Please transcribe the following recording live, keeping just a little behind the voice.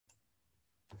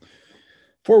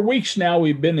For weeks now,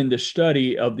 we've been in the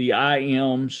study of the I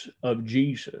Ams of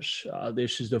Jesus.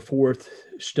 This is the fourth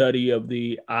study of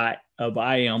I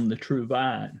Am the True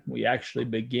Vine. We actually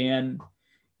began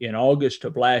in August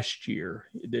of last year.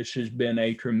 This has been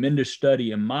a tremendous study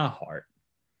in my heart.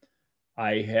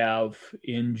 I have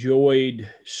enjoyed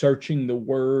searching the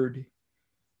Word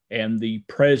and the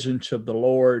presence of the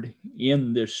Lord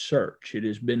in this search. It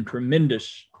has been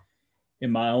tremendous in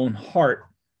my own heart,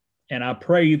 and I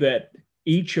pray that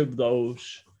each of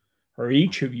those, or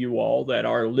each of you all that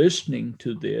are listening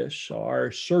to this,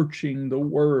 are searching the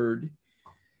Word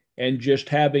and just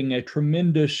having a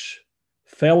tremendous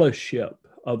fellowship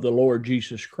of the Lord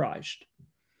Jesus Christ.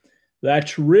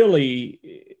 That's really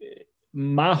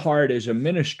my heart as a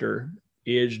minister,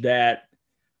 is that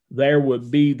there would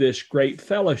be this great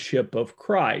fellowship of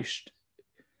Christ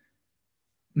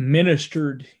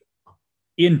ministered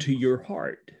into your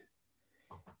heart,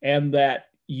 and that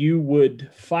you would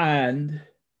find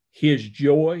his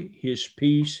joy, his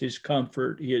peace, his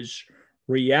comfort, his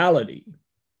reality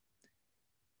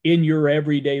in your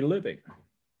everyday living.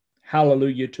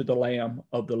 Hallelujah to the Lamb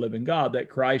of the living God, that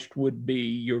Christ would be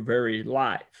your very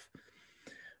life.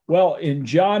 Well, in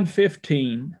John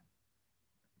 15,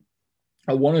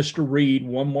 I want us to read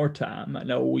one more time. I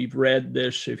know we've read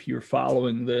this if you're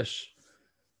following this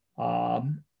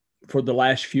for the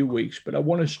last few weeks, but I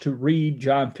want us to read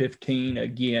John 15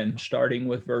 again, starting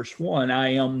with verse 1. I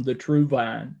am the true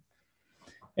vine,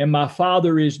 and my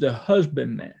Father is the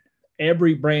husbandman.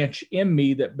 Every branch in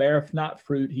me that beareth not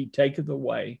fruit, he taketh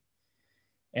away.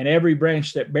 And every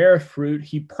branch that beareth fruit,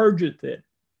 he purgeth it,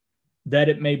 that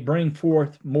it may bring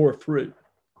forth more fruit.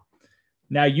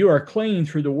 Now you are clean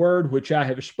through the word which I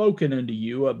have spoken unto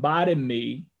you. Abide in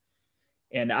me,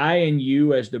 and I in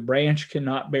you, as the branch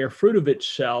cannot bear fruit of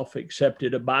itself, except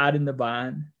it abide in the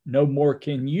vine. No more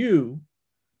can you,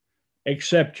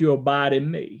 except you abide in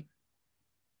me.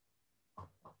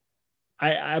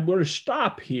 I'm going to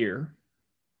stop here.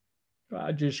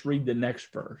 I'll just read the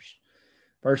next verse.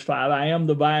 Verse 5, I am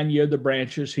the vine, ye are the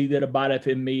branches. He that abideth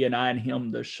in me, and I in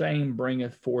him, the same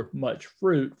bringeth forth much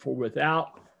fruit. For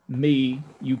without me,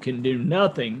 you can do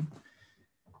nothing.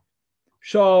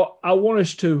 So I want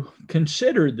us to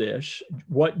consider this,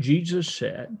 what Jesus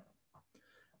said.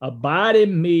 Abide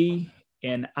in me,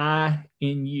 and I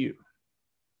in you.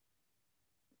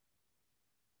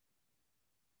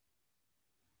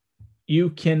 You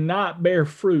cannot bear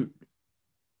fruit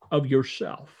of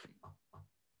yourself.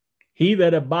 He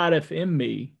that abideth in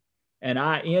me, and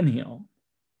I in him,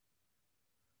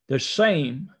 the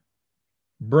same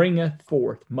bringeth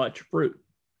forth much fruit.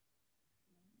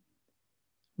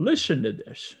 Listen to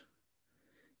this.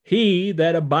 He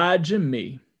that abides in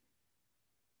me.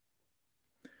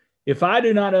 If I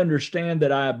do not understand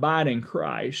that I abide in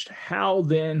Christ, how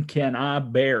then can I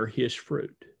bear his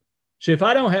fruit? So if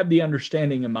I don't have the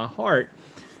understanding in my heart,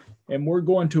 and we're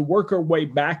going to work our way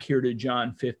back here to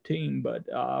John 15, but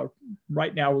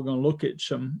right now we're going to look at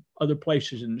some other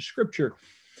places in the scripture.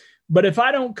 But if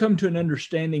I don't come to an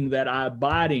understanding that I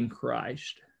abide in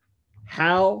Christ,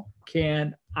 how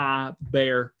can I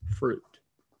bear fruit?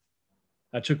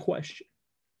 That's a question.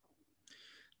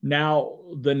 Now,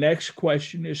 the next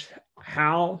question is,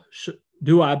 how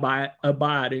do I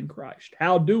abide in Christ?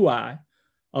 How do I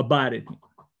abide in him?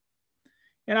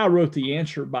 And I wrote the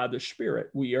answer by the Spirit.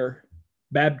 We are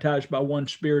baptized by one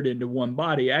Spirit into one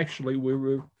body. Actually,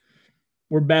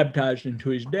 we're baptized into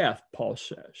his death, Paul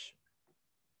says.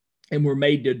 And we're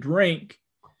made to drink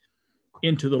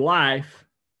into the life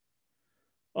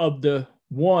of the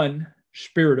one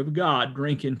Spirit of God,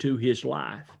 drink into his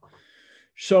life.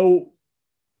 So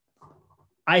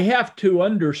I have to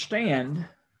understand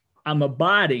I'm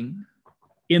abiding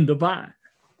in the vine,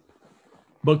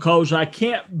 because I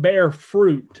can't bear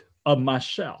fruit of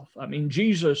myself. I mean,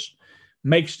 Jesus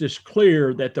makes this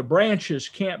clear that the branches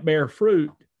can't bear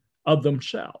fruit of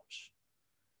themselves.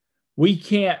 We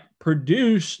can't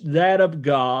produce that of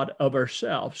God of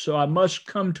ourselves. So I must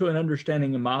come to an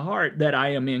understanding in my heart that I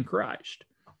am in Christ.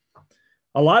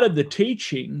 A lot of the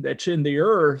teaching that's in the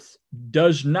earth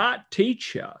does not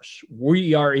teach us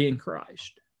we are in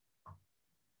Christ.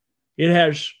 It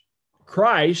has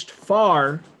Christ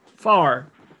far,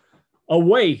 far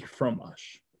away from us.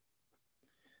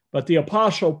 But the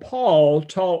Apostle Paul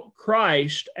taught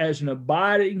Christ as an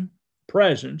abiding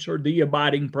presence, or the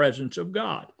abiding presence of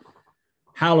God.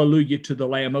 Hallelujah to the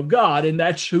Lamb of God. And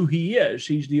that's who he is.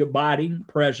 He's the abiding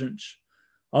presence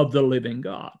of the living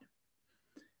God.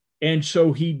 And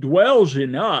so he dwells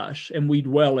in us, and we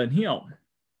dwell in him,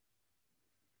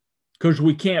 because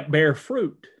we can't bear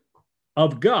fruit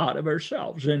of God of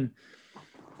ourselves. And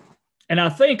And I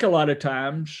think a lot of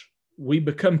times we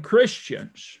become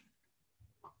Christians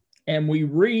and we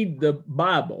read the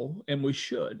Bible, and we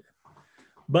should,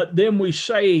 but then we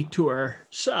say to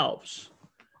ourselves,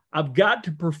 I've got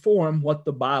to perform what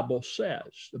the Bible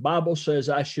says. The Bible says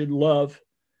I should love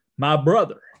my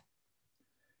brother.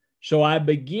 So I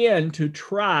begin to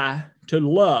try to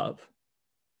love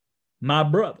my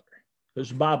brother because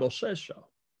the Bible says so.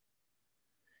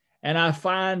 And I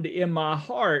find in my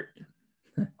heart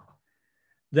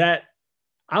that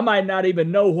I might not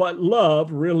even know what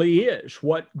love really is,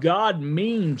 what God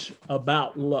means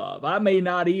about love. I may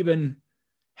not even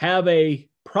have a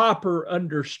proper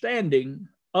understanding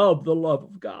of the love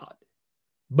of God,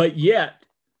 but yet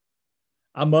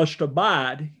I must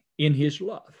abide in his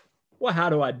love. Well, how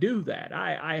do I do that?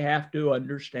 I have to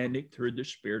understand it through the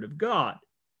Spirit of God.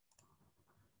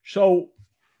 So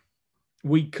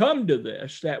we come to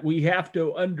this, that we have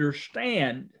to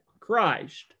understand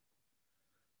Christ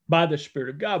by the Spirit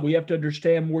of God. We have to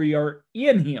understand we are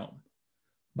in him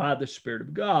by the Spirit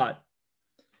of God.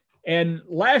 And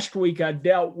last week I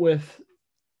dealt with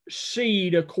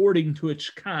seed according to its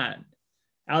kind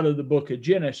out of the book of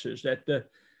Genesis,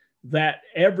 that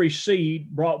every seed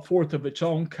brought forth of its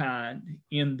own kind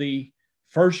in the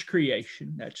first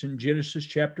creation. That's in Genesis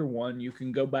chapter 1. You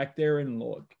can go back there and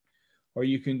look, or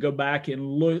you can go back and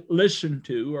listen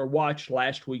to or watch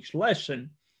last week's lesson.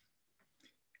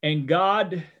 And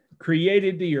God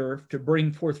created the earth to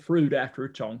bring forth fruit after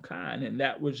its own kind. And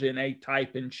that was in a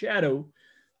type and shadow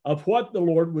of what the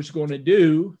Lord was going to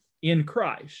do in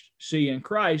Christ. See, in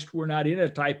Christ, we're not in a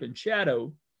type and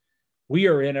shadow. We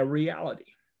are in a reality.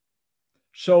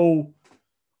 So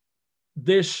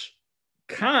this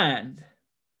kind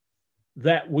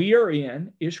that we are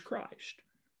in is Christ.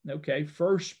 Okay,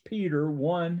 1 Peter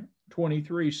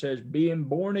 1:23 says, being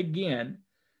born again,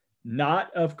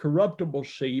 not of corruptible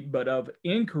seed, but of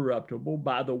incorruptible,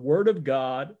 by the word of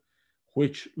God,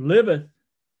 which liveth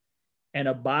and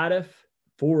abideth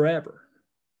forever.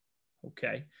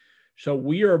 Okay, so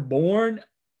we are born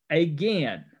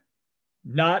again,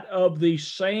 not of the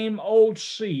same old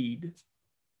seed,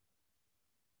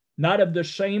 not of the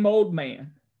same old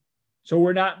man. So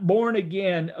we're not born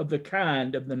again of the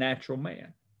kind of the natural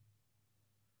man.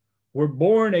 We're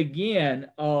born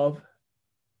again of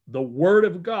the Word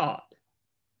of God,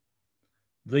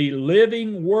 the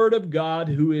living Word of God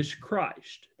who is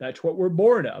Christ. That's what we're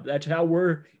born of. That's how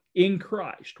we're in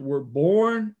Christ. We're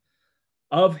born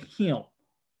of him.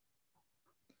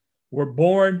 We're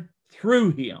born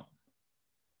through him.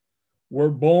 We're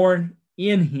born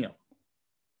in him.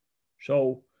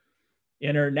 So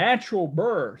in our natural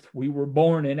birth, we were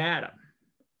born in Adam.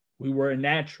 We were a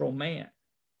natural man.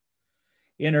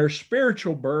 In our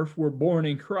spiritual birth, we're born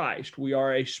in Christ. We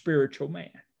are a spiritual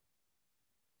man.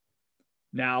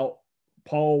 Now,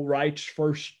 Paul writes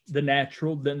first the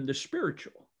natural, then the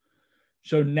spiritual.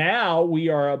 So now we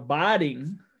are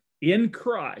abiding in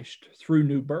Christ through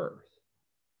new birth.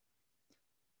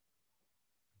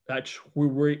 That's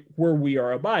where we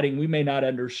are abiding. We may not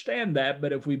understand that,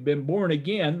 but if we've been born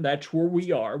again, that's where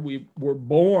we are. We're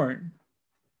born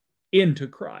into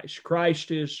Christ.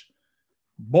 Christ is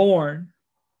born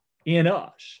in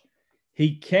us.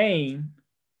 He came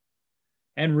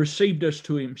and received us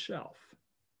to himself,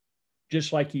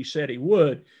 just like he said he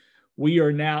would. We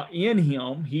are now in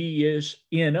him. He is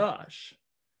in us.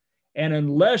 And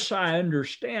unless I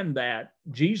understand that,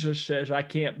 Jesus says I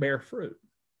can't bear fruit.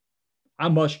 I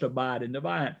must abide in the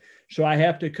vine. So I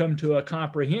have to come to a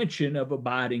comprehension of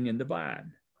abiding in the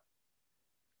vine.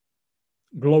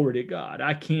 Glory to God.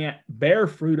 I can't bear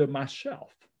fruit of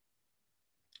myself.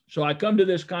 So I come to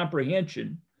this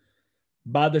comprehension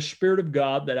by the Spirit of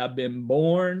God that I've been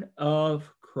born of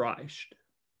Christ,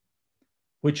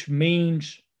 which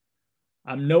means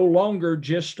I'm no longer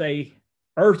just a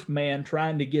earth man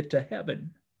trying to get to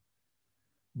heaven,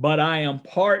 but I am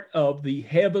part of the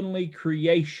heavenly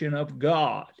creation of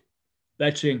God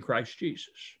that's in Christ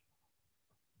Jesus.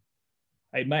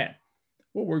 Amen.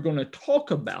 Well, we're going to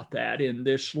talk about that in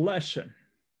this lesson.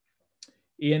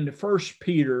 In 1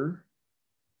 Peter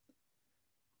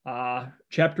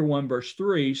chapter 1, verse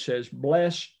 3 says,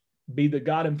 blessed be the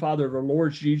God and Father of our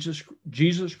Lord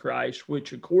Jesus Christ,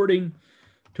 which according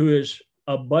to his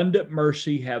abundant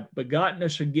mercy have begotten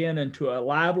us again into a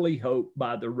lively hope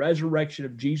by the resurrection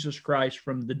of Jesus Christ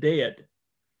from the dead,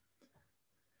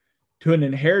 to an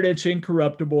inheritance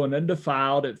incorruptible and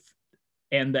undefiled,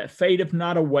 and that fadeth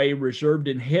not away, reserved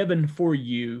in heaven for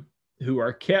you, who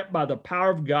are kept by the power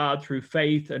of God through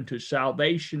faith unto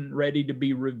salvation, ready to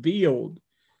be revealed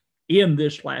in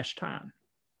this last time.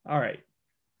 All right.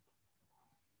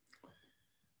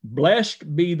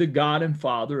 Blessed be the God and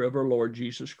Father of our Lord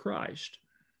Jesus Christ,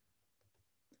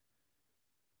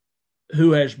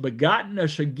 who has begotten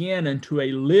us again into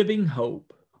a living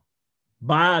hope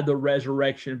by the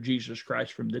resurrection of Jesus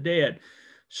Christ from the dead.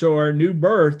 So our new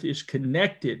birth is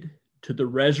connected to the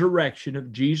resurrection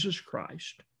of Jesus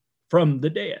Christ from the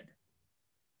dead,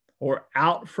 or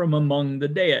out from among the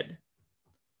dead.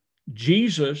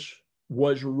 Jesus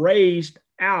was raised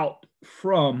out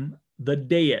from the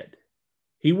dead.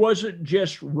 He wasn't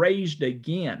just raised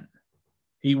again.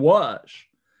 He was,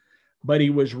 but he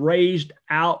was raised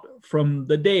out from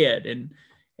the dead.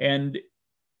 And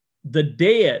the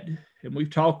dead, and we've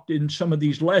talked in some of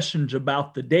these lessons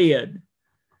about the dead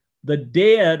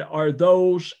are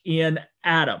those in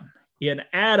Adam. In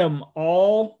Adam,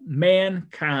 all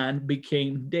mankind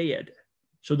became dead.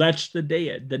 So that's the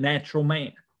dead, the natural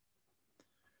man.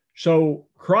 So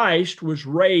Christ was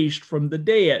raised from the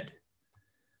dead.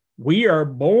 We are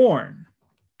born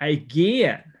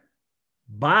again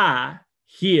by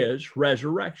his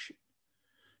resurrection.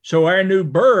 So our new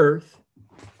birth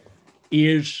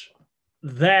is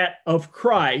that of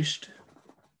Christ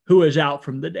who is out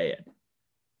from the dead.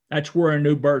 That's where our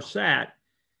new birth's at,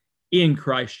 in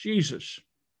Christ Jesus,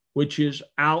 which is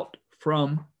out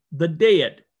from the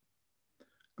dead.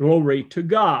 Glory to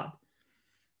God.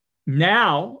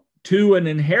 Now to an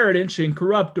inheritance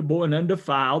incorruptible and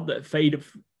undefiled that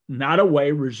fadeth not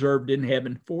away, reserved in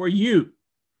heaven for you.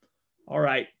 All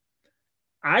right.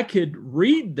 I could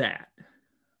read that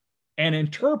and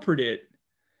interpret it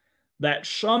that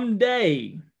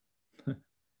someday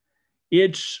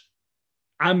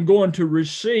I'm going to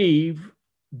receive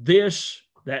this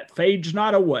that fades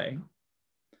not away,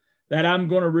 that I'm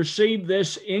going to receive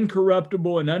this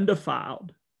incorruptible and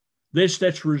undefiled, this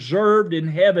that's reserved in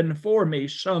heaven for me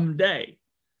someday.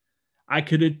 I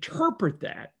could interpret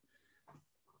that,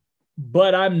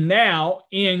 but I'm now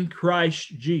in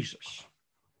Christ Jesus.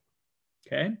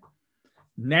 Okay?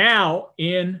 Now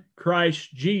in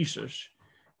Christ Jesus,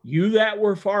 you that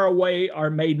were far away are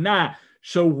made nigh.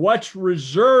 So what's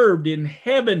reserved in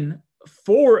heaven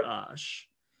for us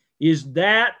is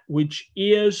that which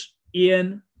is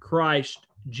in Christ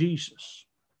Jesus.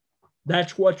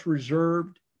 That's what's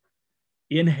reserved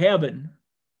in heaven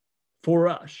for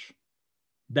us,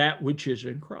 that which is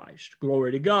in Christ.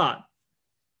 Glory to God.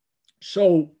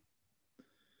 So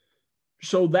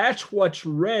that's what's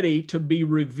ready to be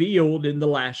revealed in the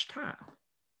last time.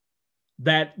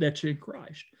 That's in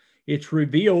Christ. It's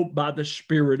revealed by the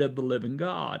Spirit of the living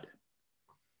God.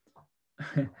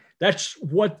 That's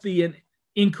what the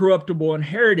incorruptible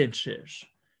inheritance is.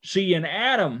 See, in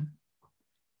Adam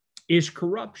is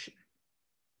corruption.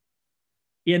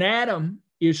 In Adam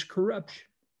is corruption.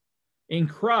 In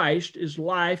Christ is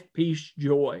life, peace,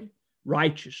 joy,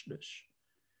 righteousness.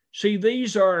 See,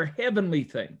 these are heavenly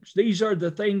things. These are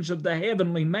the things of the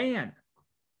heavenly man.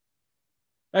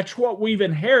 That's what we've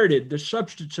inherited, the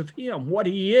substance of him, what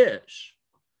he is.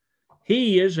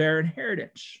 He is our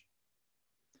inheritance.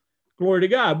 Glory to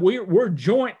God. We're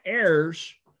joint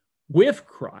heirs with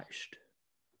Christ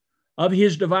of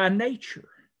his divine nature,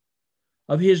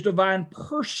 of his divine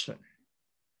person,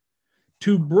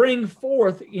 to bring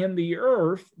forth in the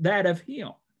earth that of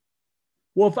him.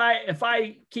 Well, if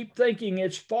I keep thinking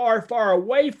it's far, far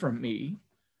away from me,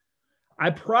 I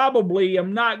probably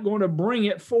am not going to bring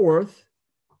it forth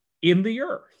in the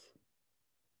earth.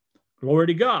 Glory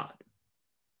to God.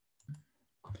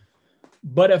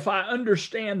 But if I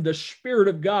understand the Spirit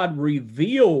of God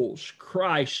reveals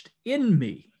Christ in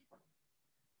me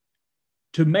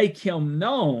to make him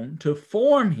known, to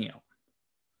form him,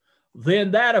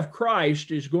 then that of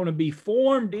Christ is going to be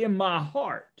formed in my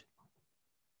heart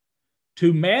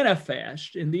to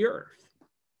manifest in the earth.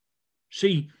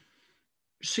 See,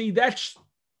 that's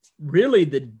really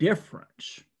the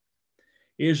difference,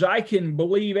 is I can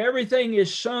believe everything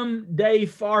is someday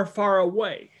far, far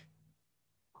away.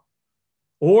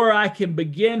 Or I can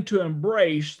begin to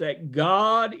embrace that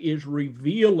God is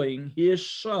revealing his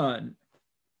Son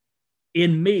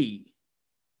in me,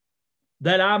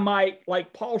 that I might,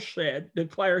 like Paul said,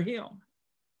 declare him.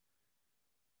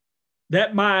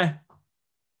 That my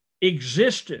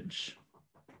existence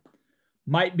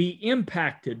might be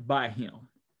impacted by him,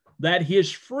 that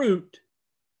his fruit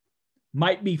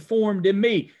might be formed in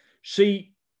me.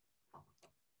 See,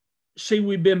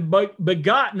 we've been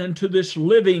begotten into this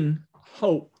living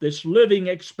hope, this living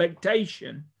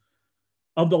expectation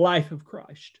of the life of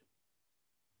Christ.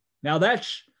 Now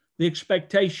that's the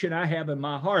expectation I have in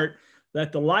my heart,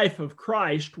 that the life of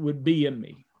Christ would be in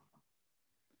me.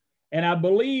 And I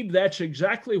believe that's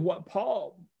exactly what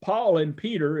Paul and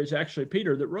Peter, is actually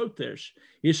Peter that wrote this,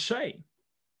 is saying.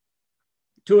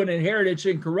 to an inheritance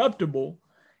incorruptible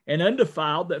and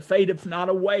undefiled, that fadeth not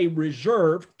away,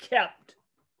 reserved, kept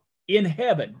in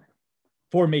heaven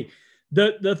for me.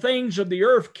 The things of the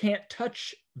earth can't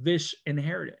touch this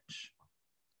inheritance.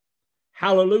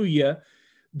 Hallelujah.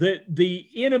 The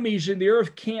enemies in the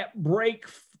earth can't break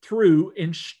through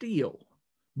and steal,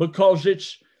 because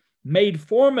it's made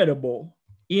formidable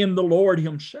in the Lord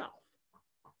himself.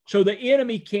 So the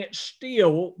enemy can't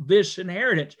steal this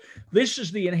inheritance. This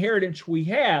is the inheritance we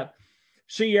have.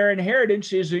 See, our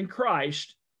inheritance is in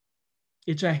Christ.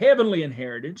 It's a heavenly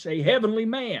inheritance, a heavenly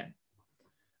man.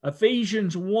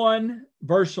 Ephesians 1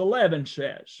 verse 11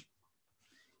 says,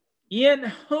 in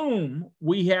whom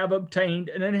we have obtained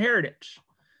an inheritance.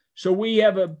 So we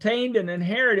have obtained an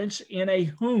inheritance in a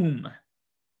whom.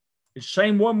 It's the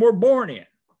same one we're born in.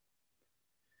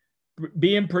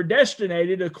 Being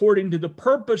predestinated according to the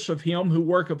purpose of him who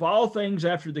worketh all things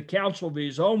after the counsel of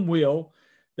his own will,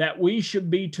 that we should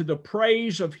be to the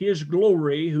praise of his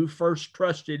glory, who first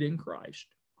trusted in Christ,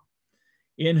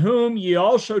 in whom ye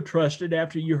also trusted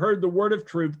after you heard the word of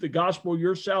truth, the gospel of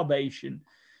your salvation,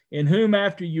 in whom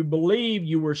after you believed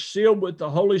you were sealed with the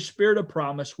Holy Spirit of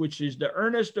promise, which is the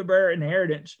earnest of our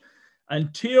inheritance,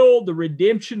 until the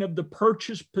redemption of the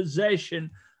purchased possession,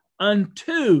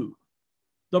 unto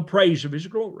the praise of his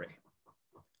glory.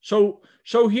 So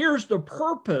here's the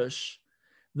purpose,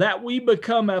 that we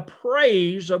become a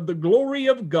praise of the glory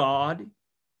of God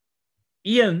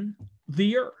in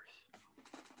the earth.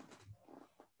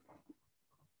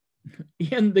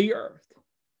 In the earth.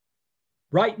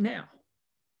 Right now.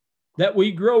 That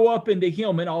we grow up into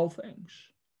him in all things.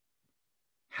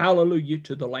 Hallelujah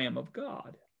to the Lamb of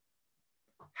God.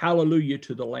 Hallelujah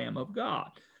to the Lamb of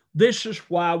God. This is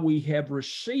why we have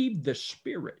received the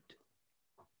Spirit,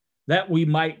 that we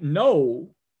might know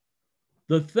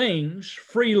the things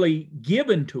freely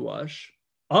given to us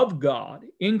of God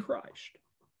in Christ,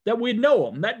 that we know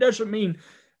them. That doesn't mean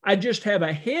I just have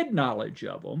a head knowledge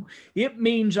of them. It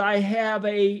means I have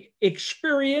a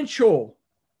experiential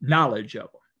knowledge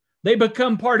of them. They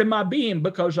become part of my being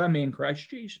because I'm in Christ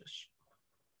Jesus.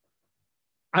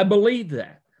 I believe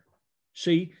that.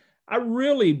 See, I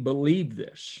really believe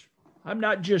this. I'm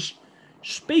not just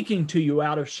speaking to you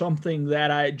out of something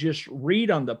that I just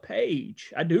read on the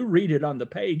page. I do read it on the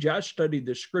page. I study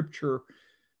the scripture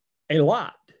a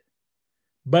lot.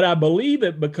 But I believe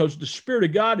it because the Spirit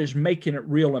of God is making it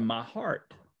real in my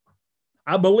heart.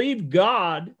 I believe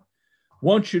God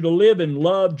wants you to live in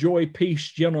love, joy, peace,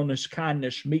 gentleness,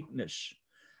 kindness, meekness.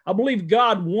 I believe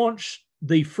God wants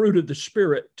the fruit of the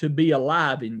Spirit to be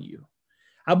alive in you.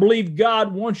 I believe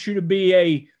God wants you to be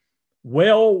a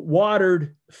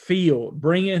well-watered field,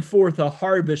 bringing forth a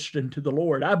harvest unto the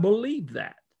Lord. I believe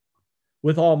that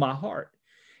with all my heart.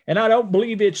 And I don't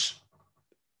believe it's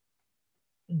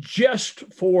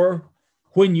just for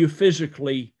when you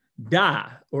physically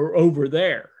die or over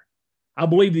there. I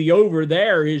believe the over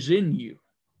there is in you.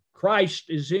 Christ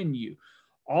is in you.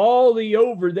 All the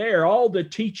over there, all the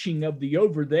teaching of the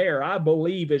over there, I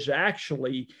believe is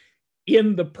actually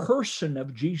in the person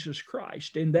of Jesus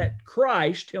Christ, and that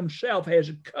Christ himself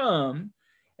has come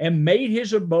and made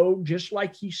his abode, just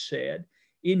like he said,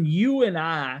 in you and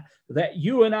I, that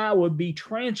you and I would be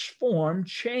transformed,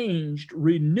 changed,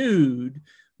 renewed,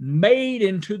 made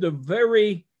into the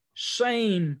very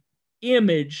same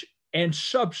image and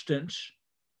substance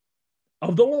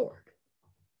of the Lord.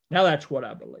 Now that's what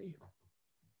I believe.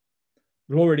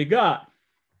 Glory to God.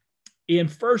 In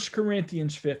 1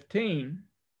 Corinthians 15,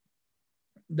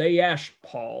 they asked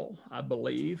Paul, I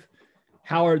believe,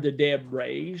 how are the dead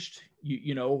raised?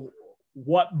 You know,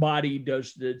 what body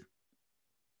does the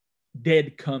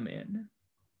dead come in?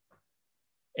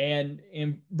 And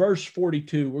in verse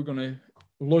 42, we're going to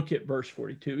look at verse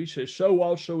 42. He says, so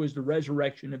also is the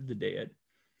resurrection of the dead.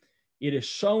 It is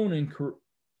sown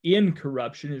in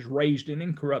corruption, is raised in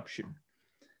incorruption.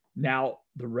 Now,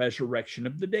 the resurrection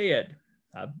of the dead.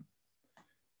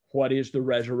 What is the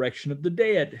resurrection of the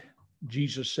dead?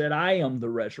 Jesus said, I am the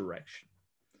resurrection.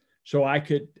 So I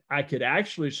could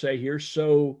actually say here,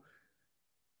 so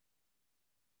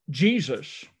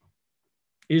Jesus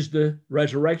is the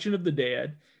resurrection of the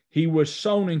dead. He was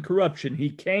sown in corruption. He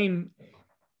came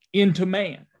into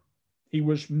man. He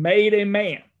was made a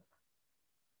man.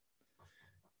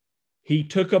 He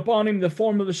took upon him the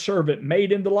form of a servant,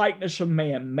 made in the likeness of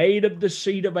man, made of the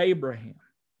seed of Abraham.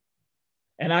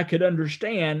 And I could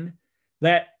understand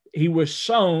that he was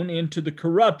sown into the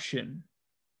corruption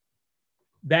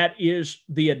that is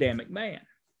the Adamic man.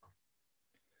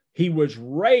 He was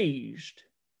raised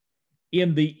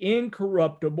in the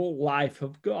incorruptible life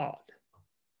of God.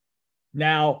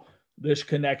 Now, this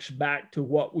connects back to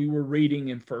what we were reading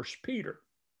in 1 Peter,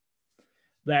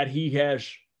 that he has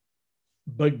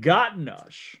begotten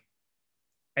us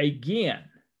again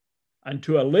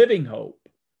unto a living hope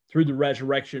through the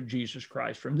resurrection of Jesus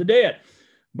Christ from the dead.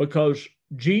 Because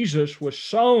Jesus was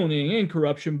sown in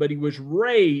incorruption, but he was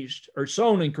raised, or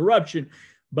sown in corruption,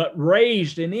 but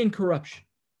raised in incorruption.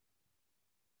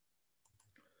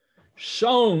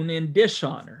 Sown in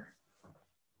dishonor.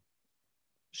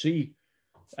 See,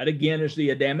 that again is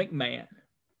the Adamic man,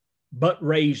 but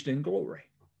raised in glory.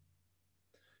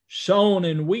 Sown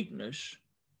in weakness,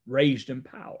 raised in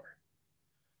power.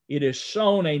 It is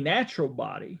sown a natural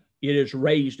body, it is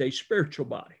raised a spiritual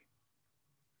body.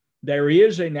 There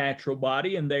is a natural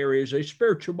body and there is a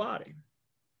spiritual body.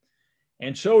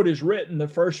 And so it is written, the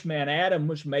first man, Adam,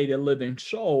 was made a living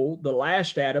soul. The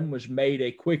last Adam was made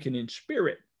a quickening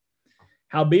spirit.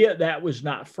 Howbeit that was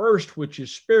not first which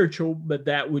is spiritual, but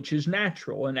that which is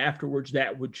natural, and afterwards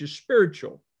that which is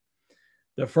spiritual.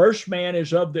 The first man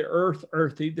is of the earth,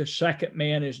 earthy. The second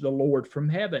man is the Lord from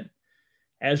heaven.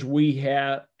 As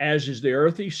is the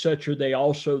earthy, such are they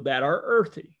also that are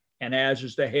earthy. And as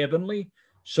is the heavenly,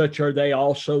 such are they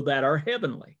also that are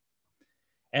heavenly.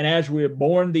 And as we have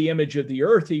borne the image of the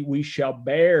earthy, we shall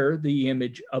bear the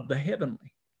image of the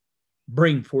heavenly,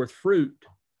 bring forth fruit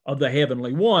of the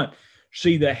heavenly one.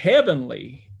 See, the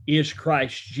heavenly is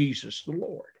Christ Jesus the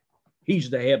Lord. He's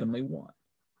the heavenly one.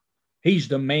 He's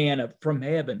the man from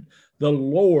heaven, the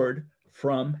Lord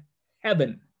from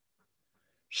heaven.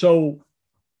 So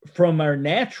from our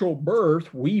natural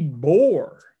birth, we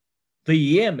bore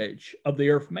the image of the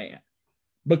earth man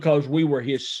because we were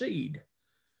his seed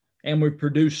and we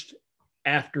produced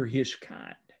after his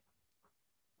kind.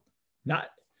 Not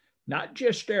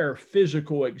just our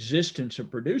physical existence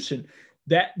of producing,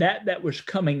 that was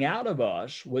coming out of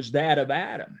us was that of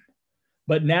Adam.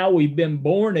 But now we've been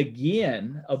born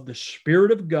again of the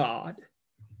Spirit of God.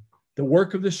 The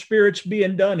work of the Spirit's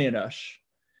being done in us.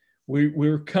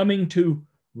 We're coming to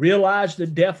realize the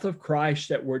death of Christ,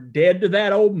 that we're dead to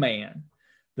that old man,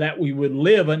 that we would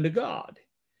live unto God,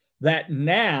 that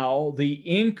now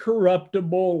the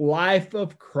incorruptible life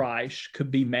of Christ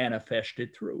could be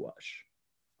manifested through us.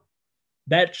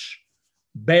 That's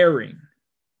bearing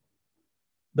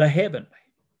the heavenly.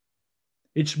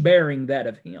 It's bearing that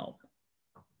of him.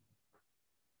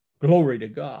 Glory to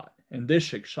God. And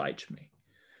this excites me.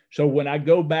 So when I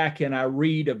go back and I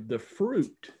read of the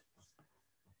fruit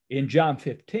in John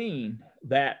 15,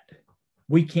 that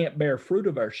we can't bear fruit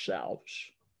of ourselves.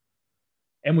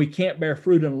 And we can't bear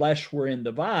fruit unless we're in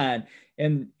the vine.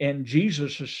 And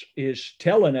Jesus is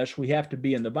telling us we have to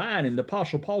be in the vine. And the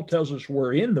Apostle Paul tells us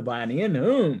we're in the vine, in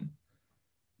whom?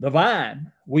 The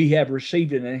vine, we have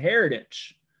received an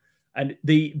inheritance, and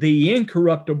the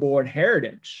incorruptible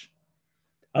inheritance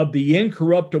of the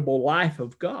incorruptible life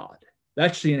of God.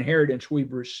 That's the inheritance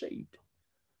we've received.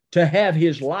 To have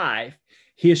his life,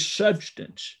 his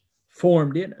substance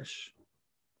formed in us.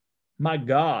 My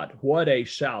God, what a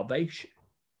salvation.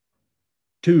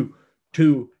 To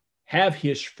have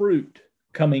his fruit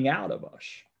coming out of us.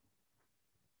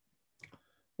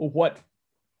 Well, what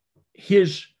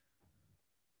his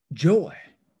joy,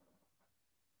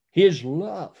 his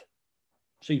love.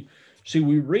 See,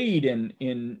 we read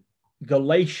in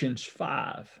Galatians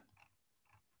 5,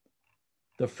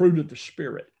 the fruit of the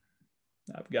Spirit.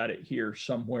 I've got it here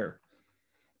somewhere.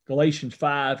 Galatians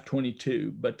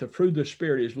 5:22. But the fruit of the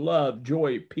Spirit is love,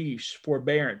 joy, peace,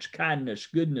 forbearance, kindness,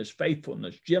 goodness,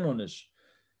 faithfulness, gentleness,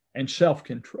 and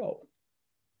self-control.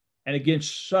 And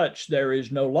against such there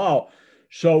is no law.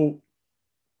 So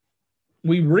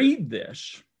we read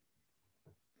this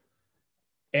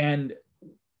and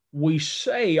we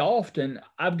say often,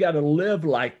 I've got to live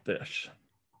like this.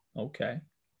 Okay.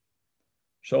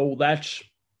 So that's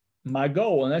my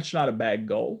goal, and that's not a bad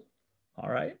goal. All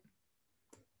right.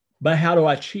 But how do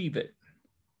I achieve it?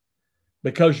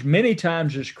 Because many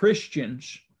times as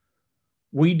Christians,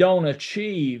 we don't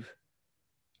achieve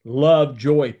love,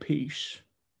 joy, peace,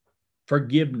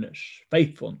 forgiveness,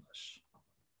 faithfulness.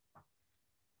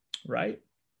 Right?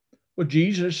 Well,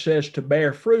 Jesus says to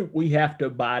bear fruit, we have to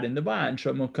abide in the vine. So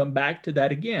I'm going to come back to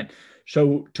that again.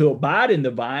 So to abide in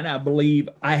the vine, I believe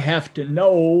I have to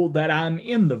know that I'm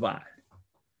in the vine.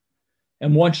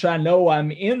 And once I know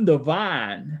I'm in the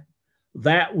vine,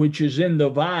 that which is in the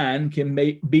vine can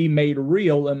be made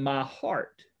real in my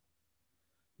heart.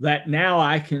 That now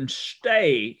I can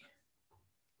stay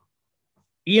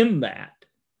in that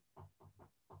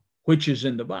which is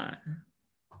in the vine,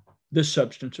 the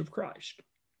substance of Christ.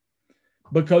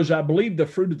 Because I believe the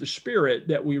fruit of the Spirit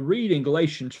that we read in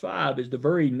Galatians 5 is the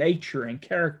very nature and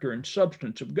character and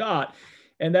substance of God.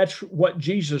 And that's what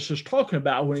Jesus is talking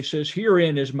about when he says,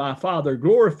 herein is my Father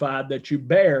glorified, that you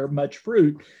bear much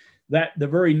fruit, that the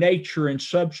very nature and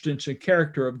substance and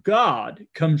character of God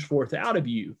comes forth out of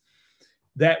you,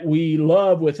 that we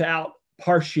love without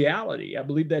partiality. I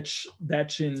believe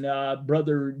that's in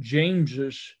Brother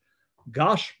James's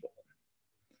gospel.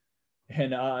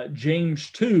 And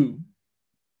James 2,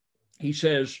 he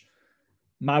says,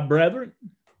 my brethren,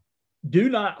 do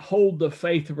not hold the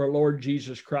faith of our Lord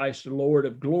Jesus Christ, the Lord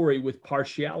of glory, with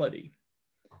partiality.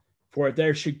 For if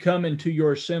there should come into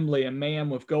your assembly a man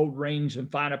with gold rings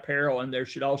and fine apparel, and there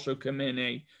should also come in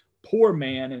a poor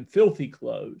man in filthy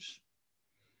clothes,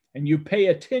 and you pay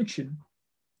attention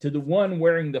to the one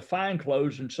wearing the fine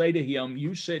clothes and say to him,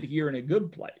 you sit here in a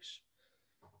good place,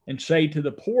 and say to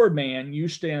the poor man, you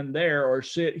stand there or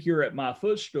sit here at my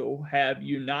footstool, have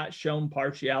you not shown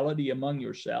partiality among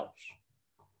yourselves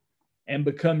and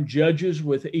become judges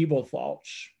with evil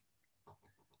thoughts?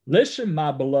 Listen,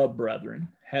 my beloved brethren,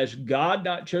 has God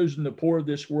not chosen the poor of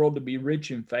this world to be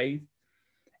rich in faith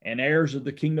and heirs of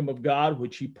the kingdom of God,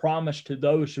 which he promised to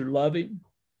those who love him?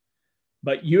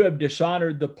 But you have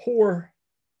dishonored the poor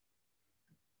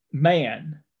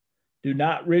man. Do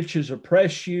not riches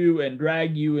oppress you and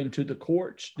drag you into the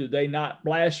courts? Do they not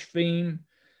blaspheme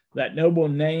that noble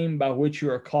name by which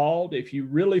you are called? If you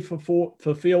really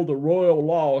fulfill the royal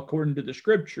law according to the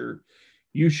scripture,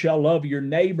 you shall love your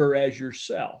neighbor as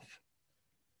yourself.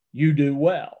 You do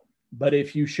well. But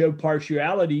if you show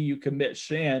partiality, you commit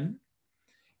sin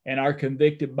and are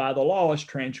convicted by the law as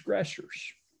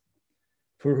transgressors.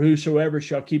 For whosoever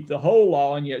shall keep the whole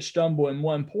law and yet stumble in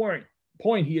one point,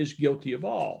 he is guilty of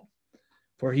all.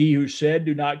 For he who said,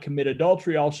 do not commit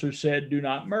adultery, also said, do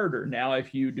not murder. Now,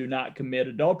 if you do not commit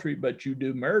adultery, but you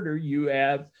do murder, you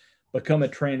have become a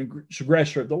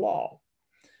transgressor of the law.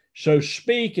 So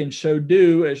speak and so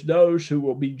do as those who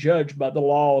will be judged by the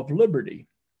law of liberty.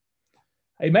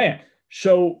 Amen.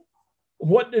 So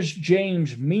what does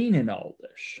James mean in all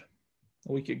this?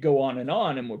 We could go on,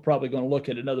 and we're probably going to look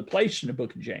at another place in the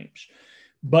book of James.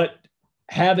 But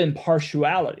have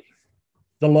impartiality,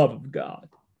 the love of God.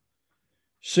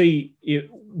 See,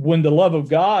 when the love of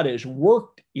God is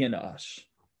worked in us,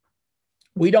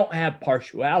 we don't have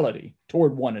partiality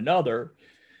toward one another.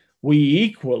 We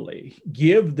equally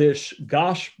give this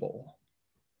gospel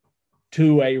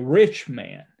to a rich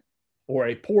man or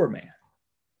a poor man.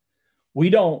 We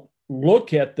don't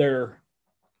look at their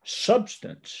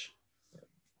substance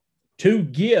to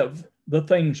give the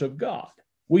things of God.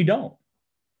 We don't.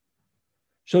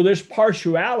 So this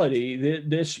partiality,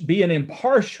 this being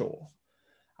impartial,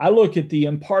 I look at the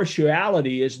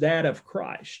impartiality as that of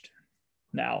Christ.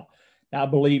 Now, I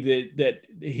believe that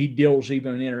he deals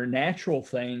even in natural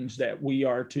things, that we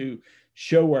are to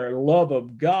show our love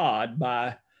of God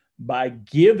by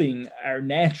giving our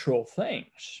natural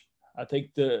things. I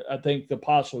think the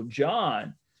Apostle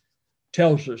John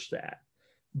tells us that.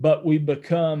 But we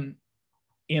become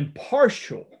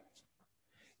impartial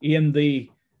in the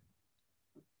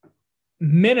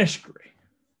ministry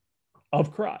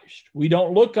of Christ. We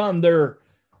don't look on their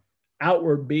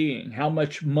outward being, how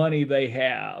much money they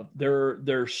have,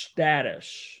 their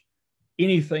status,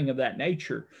 anything of that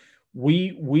nature.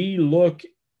 We look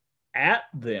at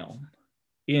them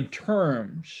in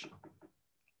terms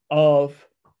of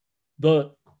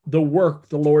the work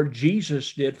the Lord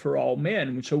Jesus did for all men.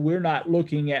 And so we're not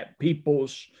looking at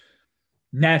people's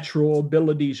natural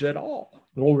abilities at all.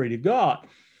 Glory to God.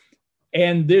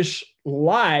 And this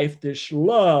life, this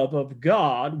love of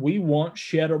God, we want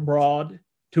shed abroad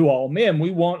to all men.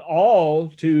 We want all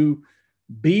to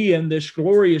be in this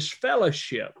glorious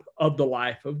fellowship of the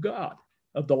life of God,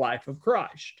 of the life of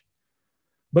Christ.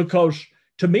 Because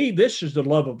to me, this is the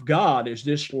love of God, is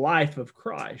this life of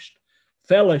Christ,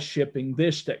 fellowshipping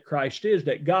this that Christ is,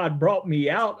 that God brought me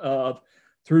out of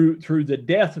through the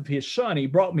death of his son. He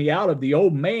brought me out of the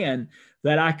old man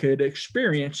that I could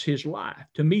experience his life.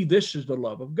 To me, this is the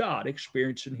love of God,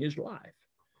 experiencing his life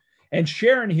and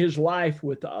sharing his life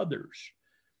with others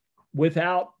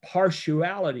without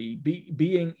partiality,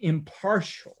 being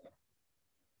impartial,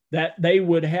 that they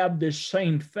would have this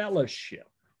same fellowship.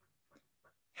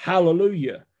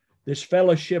 Hallelujah. This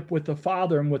fellowship with the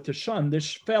Father and with the Son,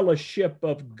 this fellowship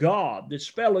of God, this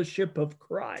fellowship of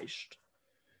Christ,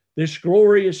 this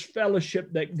glorious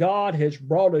fellowship that God has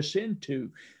brought us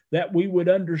into, that we would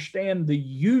understand the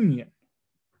union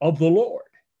of the Lord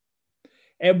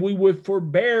and we would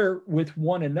forbear with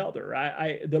one another.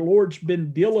 The Lord's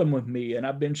been dealing with me, and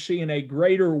I've been seeing a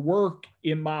greater work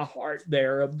in my heart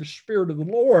there of the Spirit of the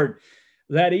Lord,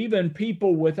 that even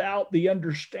people without the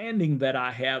understanding that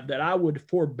I have, that I would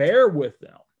forbear with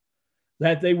them,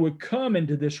 that they would come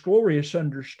into this glorious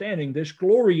understanding, this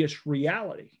glorious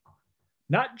reality,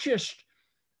 not just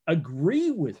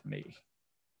agree with me,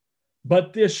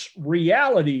 but this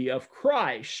reality of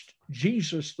Christ,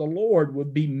 Jesus the Lord,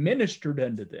 would be ministered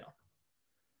unto them.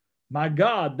 My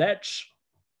God, that's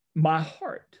my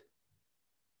heart.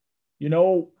 You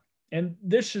know, and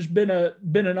this has been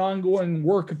an ongoing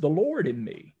work of the Lord in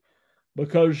me,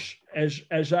 because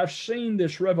as I've seen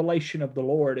this revelation of the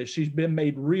Lord, as he's been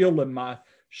made real in my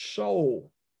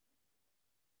soul,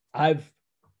 I've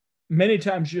many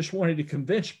times just wanted to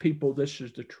convince people this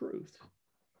is the truth.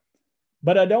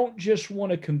 But I don't just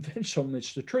want to convince them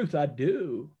it's the truth. I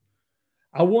do.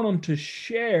 I want them to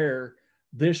share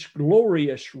this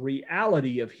glorious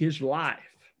reality of his life.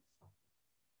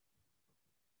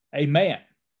 Amen.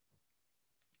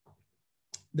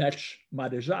 That's my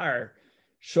desire.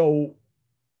 So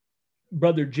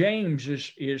Brother James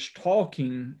is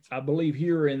talking, I believe,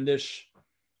 here in this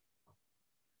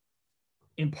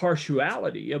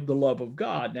impartiality of the love of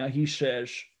God. Now he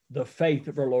says the faith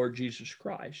of our Lord Jesus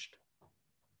Christ.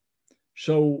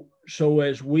 So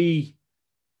as we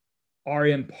are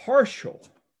impartial,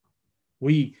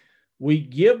 we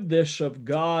give this of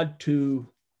God to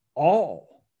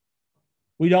all.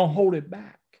 We don't hold it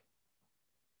back.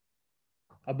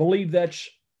 I believe that's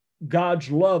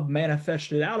God's love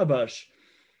manifested out of us.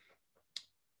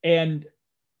 And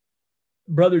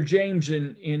Brother James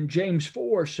in James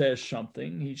 4 says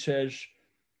something. He says,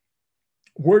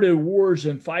 where do wars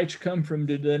and fights come from?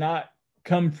 Do they not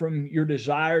come from your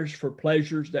desires for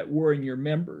pleasures that were in your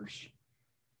members?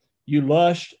 You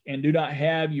lust and do not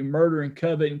have, you murder and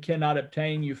covet and cannot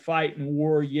obtain, you fight and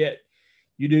war, yet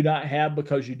you do not have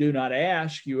because you do not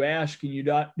ask. You ask and you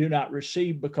do not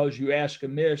receive because you ask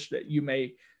amiss, that you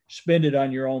may spend it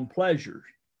on your own pleasures.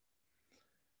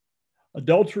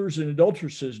 Adulterers and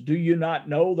adulteresses, do you not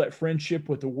know that friendship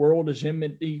with the world is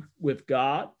enmity with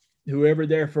God? Whoever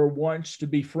therefore wants to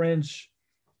be friends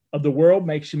of the world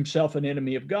makes himself an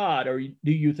enemy of God. Or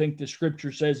do you think the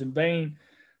scripture says in vain,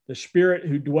 the Spirit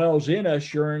who dwells in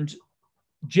us yearns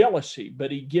jealousy,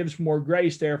 but he gives more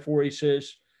grace. Therefore, he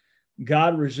says,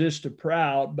 God resists the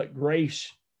proud, but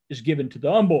grace is given to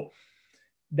the humble.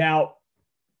 Now,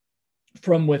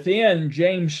 from within,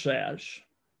 James says,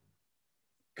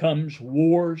 comes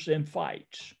wars and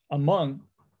fights among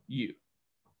you.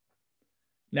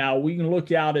 Now, we can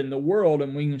look out in the world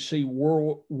and we can see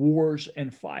wars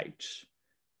and fights.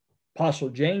 Apostle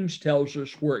James tells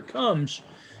us where it comes.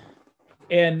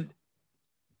 And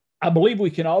I believe we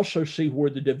can also see where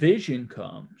the division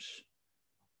comes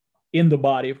in the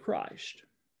body of Christ.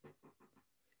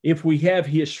 If we have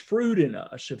his fruit in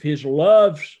us, if his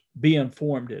love's being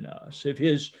formed in us, if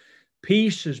his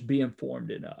peace is being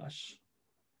formed in us,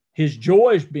 his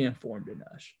joy is being formed in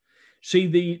us. See,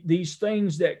 these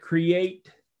things that create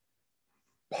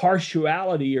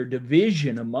partiality or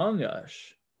division among us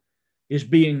is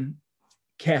being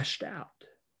cast out.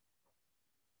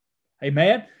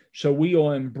 Amen? So we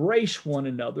will embrace one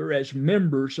another as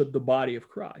members of the body of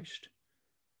Christ.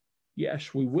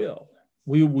 Yes, we will.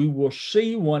 We will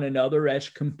see one another as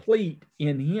complete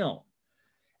in him,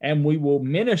 and we will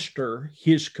minister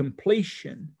his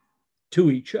completion to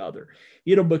each other.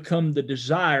 It'll become the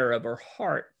desire of our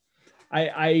heart.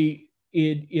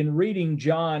 In reading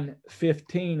John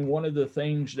 15, one of the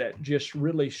things that just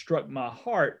really struck my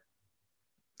heart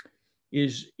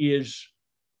is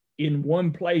in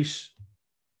one place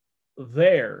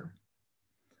there,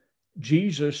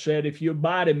 Jesus said, if you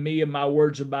abide in me and my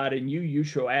words abide in you, you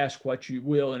shall ask what you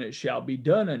will and it shall be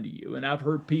done unto you. And I've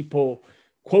heard people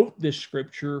quote this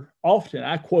scripture often.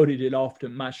 I quoted it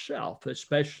often myself,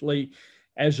 especially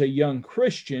as a young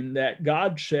Christian, that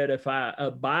God said, if I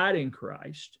abide in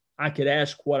Christ, I could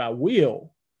ask what I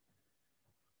will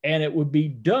and it would be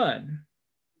done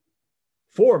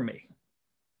for me.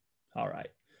 All right.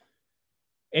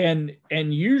 And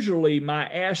usually my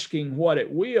asking what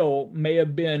it will may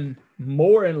have been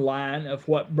more in line of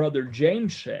what Brother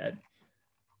James said.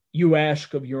 You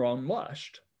ask of your own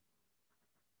lust.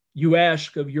 You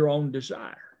ask of your own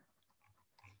desire.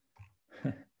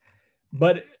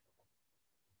 But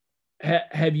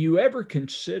have you ever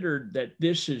considered that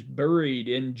this is buried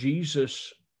in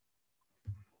Jesus'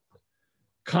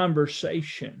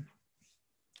 conversation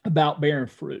about bearing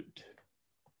fruit?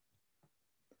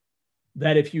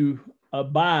 That if you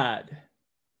abide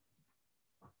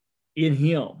in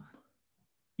him,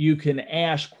 you can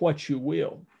ask what you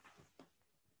will,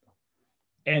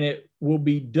 and it will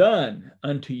be done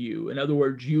unto you. In other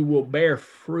words, you will bear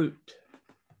fruit,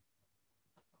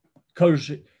 because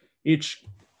it's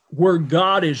where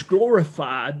God is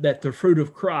glorified that the fruit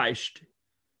of Christ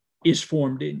is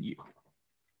formed in you.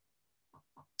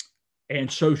 And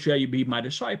so shall you be my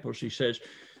disciples, he says.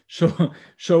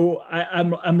 So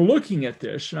I'm looking at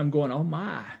this and I'm going, oh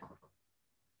my.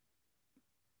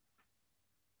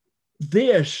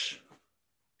 This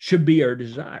should be our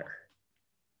desire.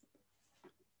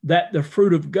 That the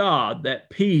fruit of God, that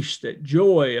peace, that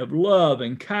joy of love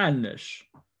and kindness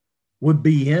would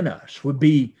be in us, would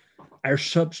be our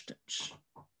substance.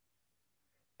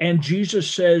 And Jesus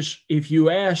says, if you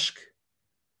ask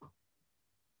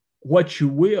what you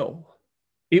will,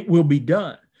 it will be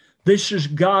done. This is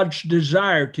God's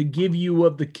desire to give you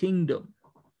of the kingdom.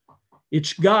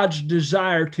 It's God's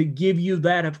desire to give you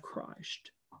that of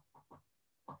Christ.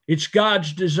 It's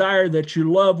God's desire that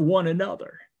you love one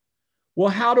another. Well,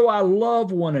 how do I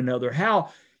love one another? How,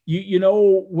 you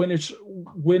know, when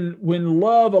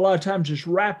love a lot of times is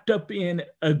wrapped up in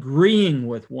agreeing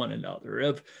with one another,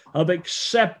 of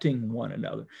accepting one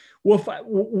another. Well,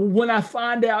 when I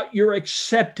find out you're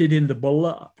accepted in the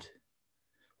beloved,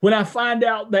 when I find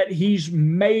out that he's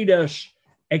made us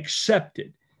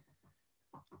accepted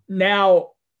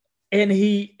now, and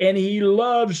he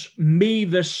loves me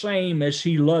the same as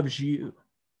he loves you,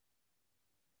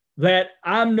 that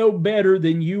I'm no better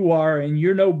than you are and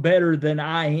you're no better than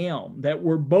I am, that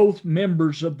we're both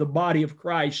members of the body of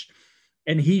Christ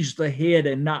and he's the head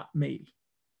and not me,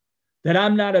 that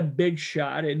I'm not a big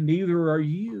shot and neither are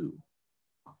you,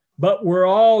 but we're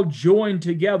all joined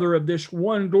together of this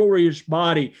one glorious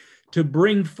body to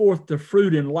bring forth the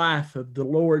fruit and life of the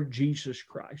Lord Jesus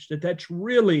Christ. That's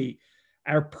really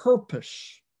our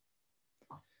purpose.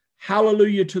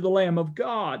 Hallelujah to the Lamb of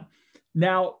God.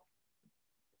 Now,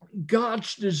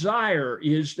 God's desire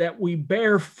is that we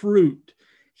bear fruit.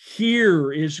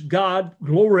 Here is God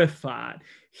glorified.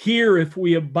 Here, if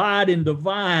we abide in the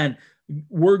vine,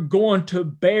 we're going to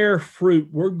bear fruit.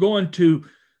 We're going to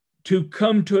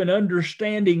come to an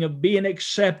understanding of being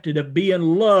accepted, of being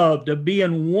loved, of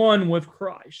being one with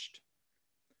Christ.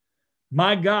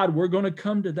 My God, we're going to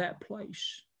come to that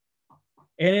place.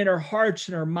 And in our hearts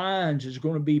and our minds is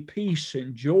going to be peace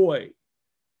and joy,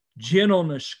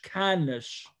 gentleness,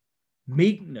 kindness,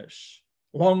 meekness,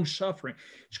 long-suffering.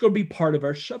 It's going to be part of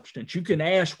our substance. You can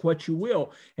ask what you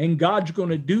will, and God's going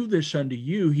to do this unto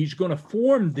you. He's going to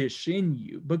form this in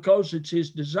you because it's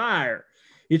his desire.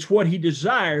 It's what he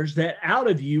desires, that out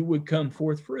of you would come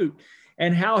forth fruit.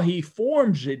 And how he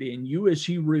forms it in you as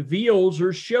he reveals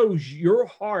or shows your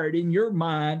heart and your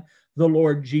mind the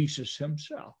Lord Jesus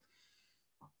himself.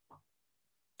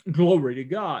 Glory to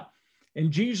God. And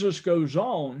Jesus goes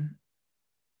on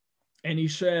and he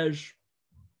says,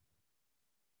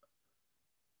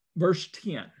 verse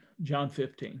 10, John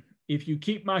 15, if you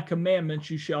keep my commandments,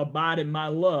 you shall abide in my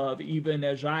love, even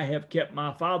as I have kept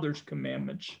my Father's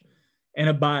commandments and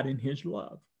abide in his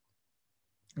love.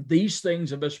 These things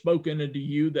have I spoken unto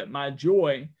you, that my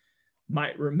joy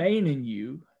might remain in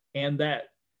you, and that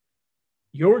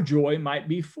your joy might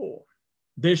be full.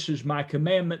 This is my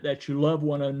commandment, that you love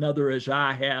one another as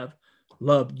I have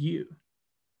loved you.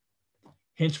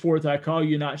 Henceforth I call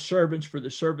you not servants, for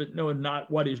the servant knoweth not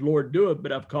what his Lord doeth,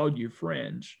 but I've called you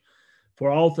friends.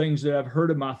 For all things that I've heard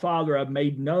of my Father I've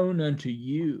made known unto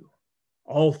you.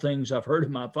 All things I've heard of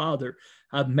my Father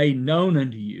I've made known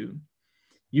unto you.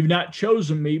 You've not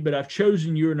chosen me, but I've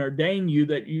chosen you and ordained you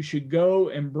that you should go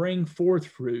and bring forth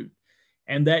fruit,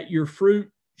 and that your fruit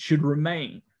should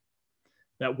remain.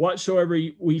 That whatsoever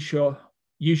you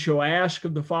shall ask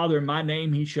of the Father in my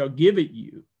name, he shall give it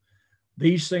you.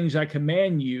 These things I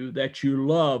command you, that you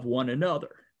love one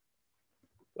another.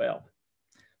 Well,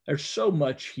 there's so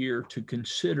much here to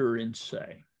consider and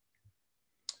say.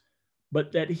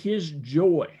 But that his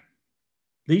joy,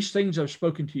 these things I've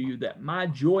spoken to you, that my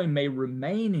joy may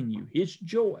remain in you, his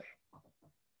joy.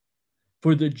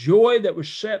 For the joy that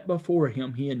was set before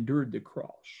him, he endured the cross.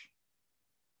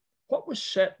 What was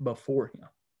set before him?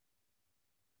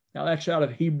 Now that's out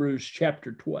of Hebrews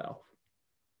chapter 12.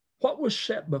 What was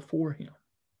set before him?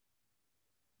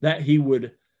 That he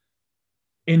would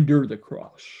endure the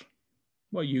cross.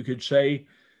 Well, you could say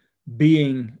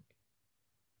being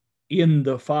in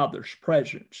the Father's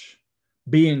presence,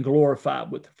 being glorified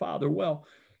with the Father. Well,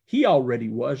 he already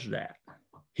was that.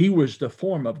 He was the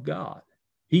form of God.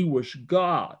 He was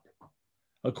God,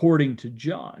 according to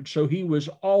John. So he was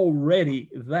already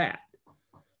that.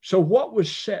 So what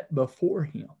was set before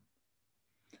him?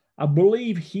 I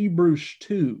believe Hebrews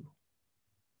 2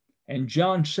 and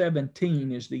John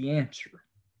 17 is the answer.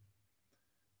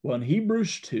 Well, in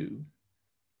Hebrews 2,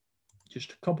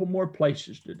 just a couple more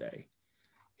places today.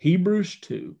 Hebrews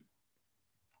 2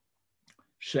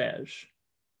 says,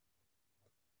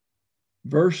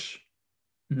 verse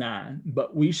 9,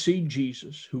 but we see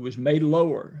Jesus, who was made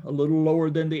lower, a little lower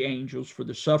than the angels, for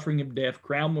the suffering of death,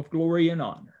 crowned with glory and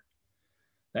honor,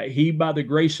 that he by the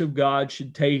grace of God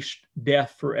should taste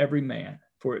death for every man.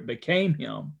 For it became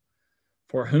him,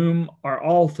 for whom are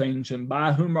all things, and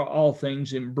by whom are all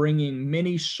things, in bringing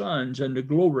many sons unto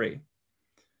glory,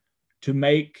 to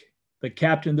make the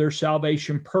captain of their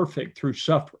salvation perfect through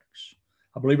sufferings.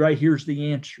 I believe right here's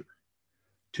the answer.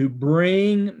 To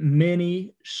bring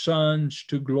many sons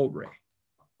to glory.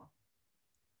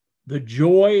 The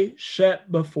joy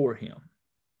set before him,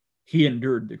 he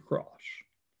endured the cross.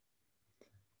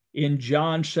 In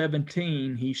John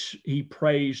 17, he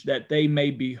prays that they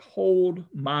may behold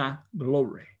my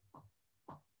glory.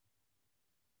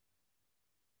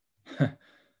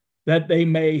 That they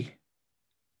may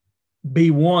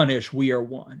be one as we are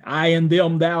one. I and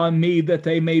them, thou and me, that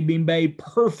they may be made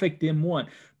perfect in one,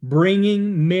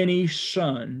 bringing many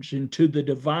sons into the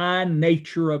divine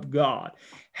nature of God,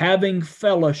 having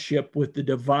fellowship with the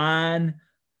divine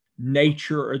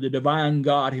nature or the divine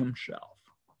God himself.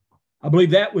 I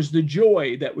believe that was the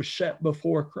joy that was set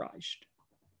before Christ.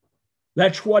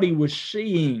 That's what he was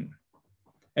seeing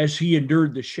as he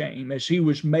endured the shame, as he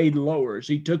was made lower, as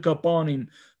he took upon him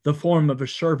the form of a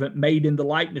servant made in the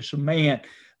likeness of man,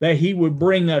 that he would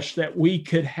bring us, that we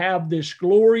could have this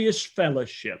glorious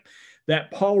fellowship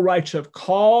that Paul writes of,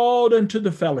 called unto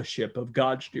the fellowship of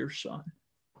God's dear Son.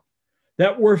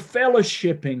 That we're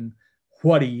fellowshipping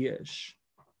what he is.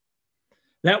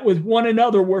 That with one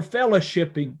another we're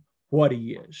fellowshipping what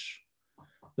he is.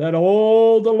 That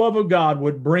all the love of God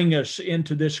would bring us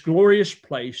into this glorious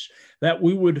place, that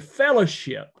we would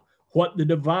fellowship what the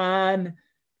divine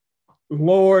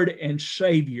Lord and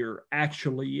Savior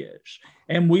actually is.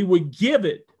 And we would give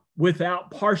it without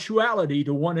partiality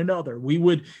to one another. We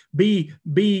would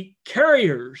be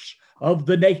carriers of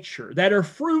the nature, that our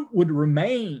fruit would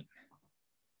remain.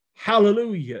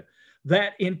 Hallelujah.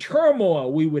 That in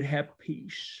turmoil we would have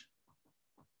peace.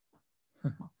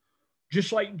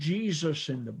 Just like Jesus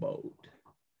in the boat.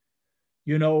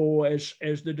 You know, as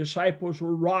the disciples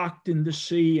were rocked in the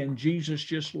sea and Jesus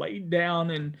just laid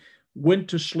down and went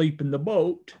to sleep in the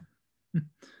boat.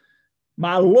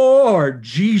 My Lord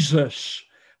Jesus,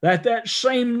 that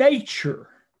same nature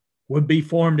would be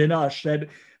formed in us,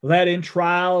 that in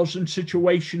trials and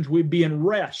situations we'd be in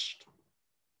rest.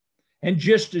 And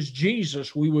just as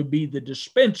Jesus, we would be the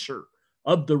dispenser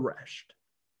of the rest.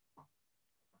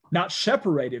 Not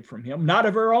separated from him, not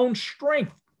of our own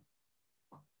strength,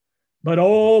 but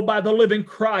by the living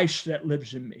Christ that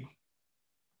lives in me.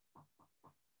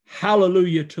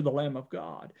 Hallelujah to the Lamb of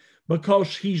God,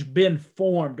 because he's been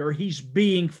formed, or he's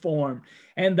being formed,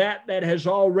 and that has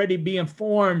already been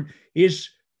formed is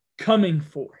coming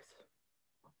forth.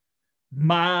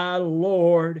 My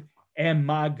Lord and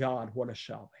my God, what a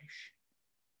salvation.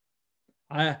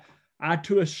 I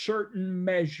to a certain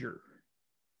measure,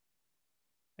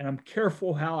 and I'm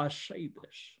careful how I say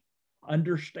this,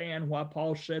 understand why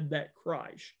Paul said that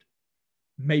Christ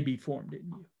may be formed in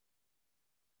you.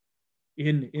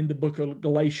 In the book of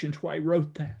Galatians, why he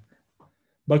wrote that.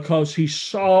 Because he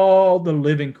saw the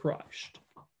living Christ.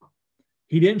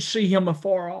 He didn't see him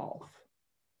afar off.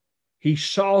 He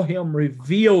saw him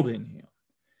revealed in him.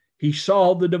 He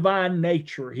saw the divine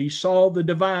nature. He saw the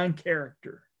divine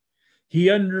character.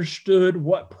 He understood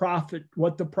what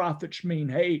the prophets mean.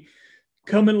 Hey,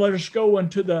 come and let us go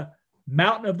unto the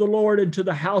mountain of the Lord, into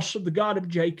the house of the God of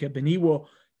Jacob, and he will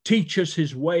teach us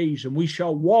his ways, and we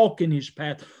shall walk in his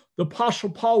path. The Apostle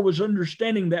Paul was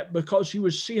understanding that because he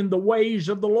was seeing the ways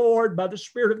of the Lord by the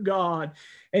Spirit of God,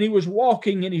 and he was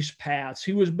walking in his paths.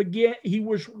 He was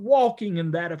walking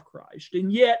in that of Christ.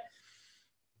 And yet,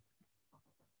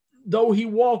 though he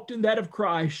walked in that of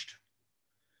Christ,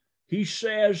 he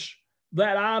says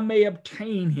that I may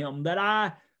obtain him, that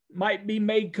I might be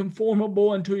made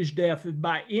conformable unto his death, if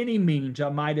by any means I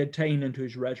might attain unto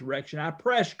his resurrection. I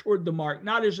press toward the mark,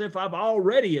 not as if I've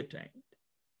already attained.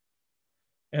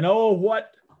 And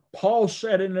what Paul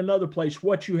said in another place,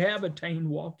 what you have attained,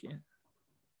 walk in.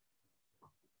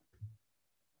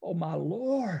 Oh, my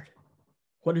Lord,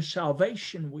 what a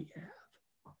salvation we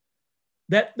have.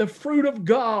 That the fruit of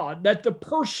God, that the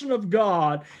person of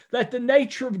God, that the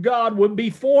nature of God would be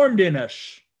formed in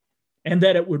us, and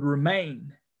that it would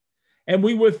remain. And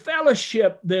we would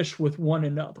fellowship this with one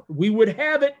another. We would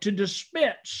have it to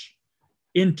dispense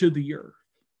into the earth.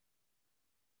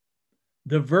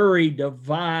 The very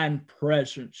divine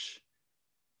presence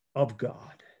of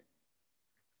God.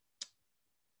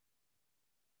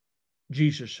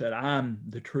 Jesus said, I'm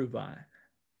the true vine.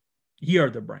 Ye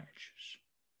are the branches.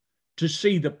 To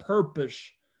see the purpose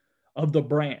of the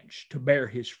branch to bear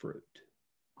his fruit.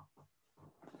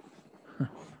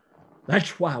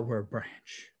 That's why we're a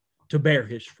branch, to bear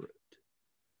his fruit.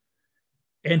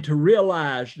 And to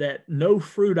realize that no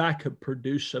fruit I could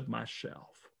produce of myself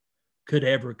could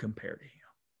ever compare to him.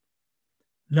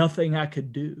 Nothing I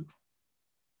could do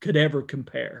could ever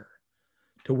compare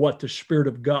to what the Spirit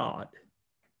of God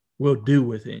will do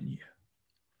within you.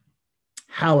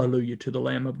 Hallelujah to the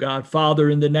Lamb of God. Father,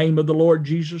 in the name of the Lord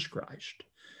Jesus Christ,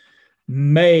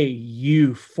 may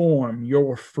you form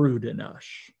your fruit in us.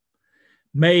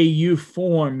 May you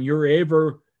form your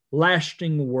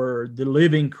everlasting word, the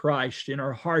living Christ, in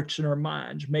our hearts and our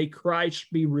minds. May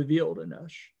Christ be revealed in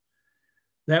us,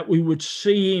 that we would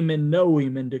see him and know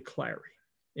him and declare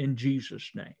him in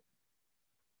Jesus' name.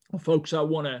 Well, folks, I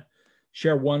want to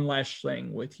share one last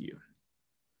thing with you.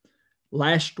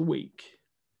 Last week,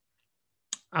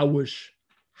 I was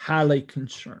highly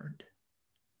concerned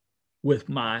with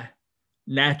my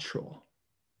natural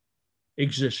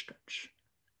existence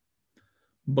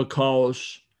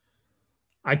because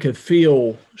I could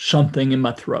feel something in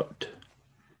my throat.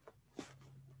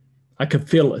 I could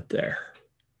feel it there.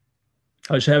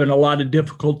 I was having a lot of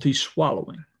difficulty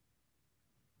swallowing.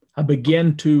 I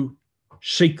began to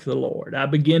seek the Lord. I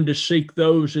began to seek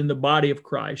those in the body of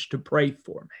Christ to pray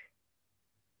for me.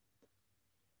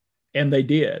 And they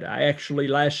did. I actually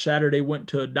last Saturday went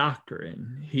to a doctor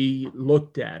and he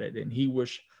looked at it and he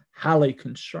was highly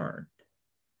concerned.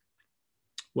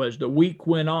 Well, as the week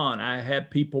went on, I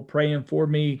had people praying for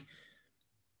me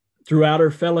throughout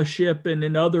our fellowship and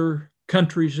in other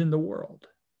countries in the world.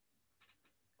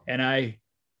 And I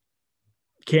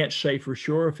can't say for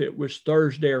sure if it was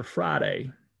Thursday or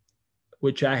Friday,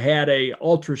 which I had a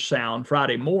ultrasound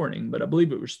Friday morning, but I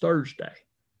believe it was Thursday.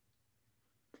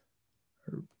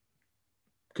 Or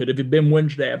could have been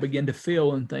Wednesday. I began to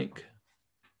feel and think,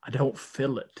 I don't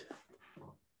feel it.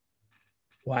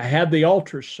 Well, I had the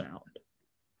ultrasound,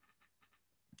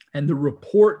 and the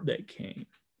report that came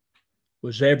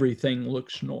was everything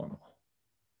looks normal.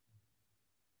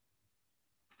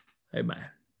 Amen.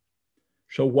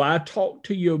 So why I talk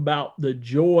to you about the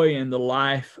joy and the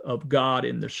life of God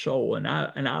in the soul, and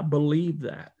I believe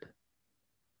that.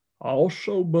 I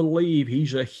also believe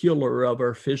he's a healer of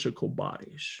our physical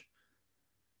bodies.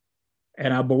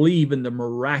 And I believe in the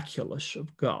miraculous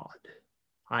of God.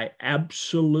 I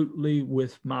absolutely,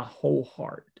 with my whole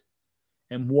heart.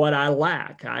 And what I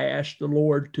lack, I ask the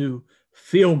Lord to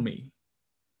fill me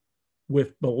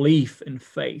with belief and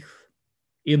faith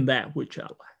in that which I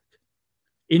lack.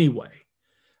 Anyway,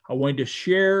 I want to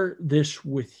share this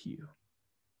with you.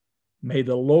 May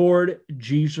the Lord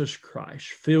Jesus Christ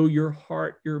fill your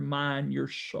heart, your mind, your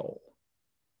soul.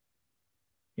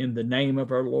 In the name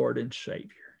of our Lord and Savior.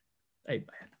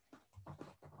 Amen.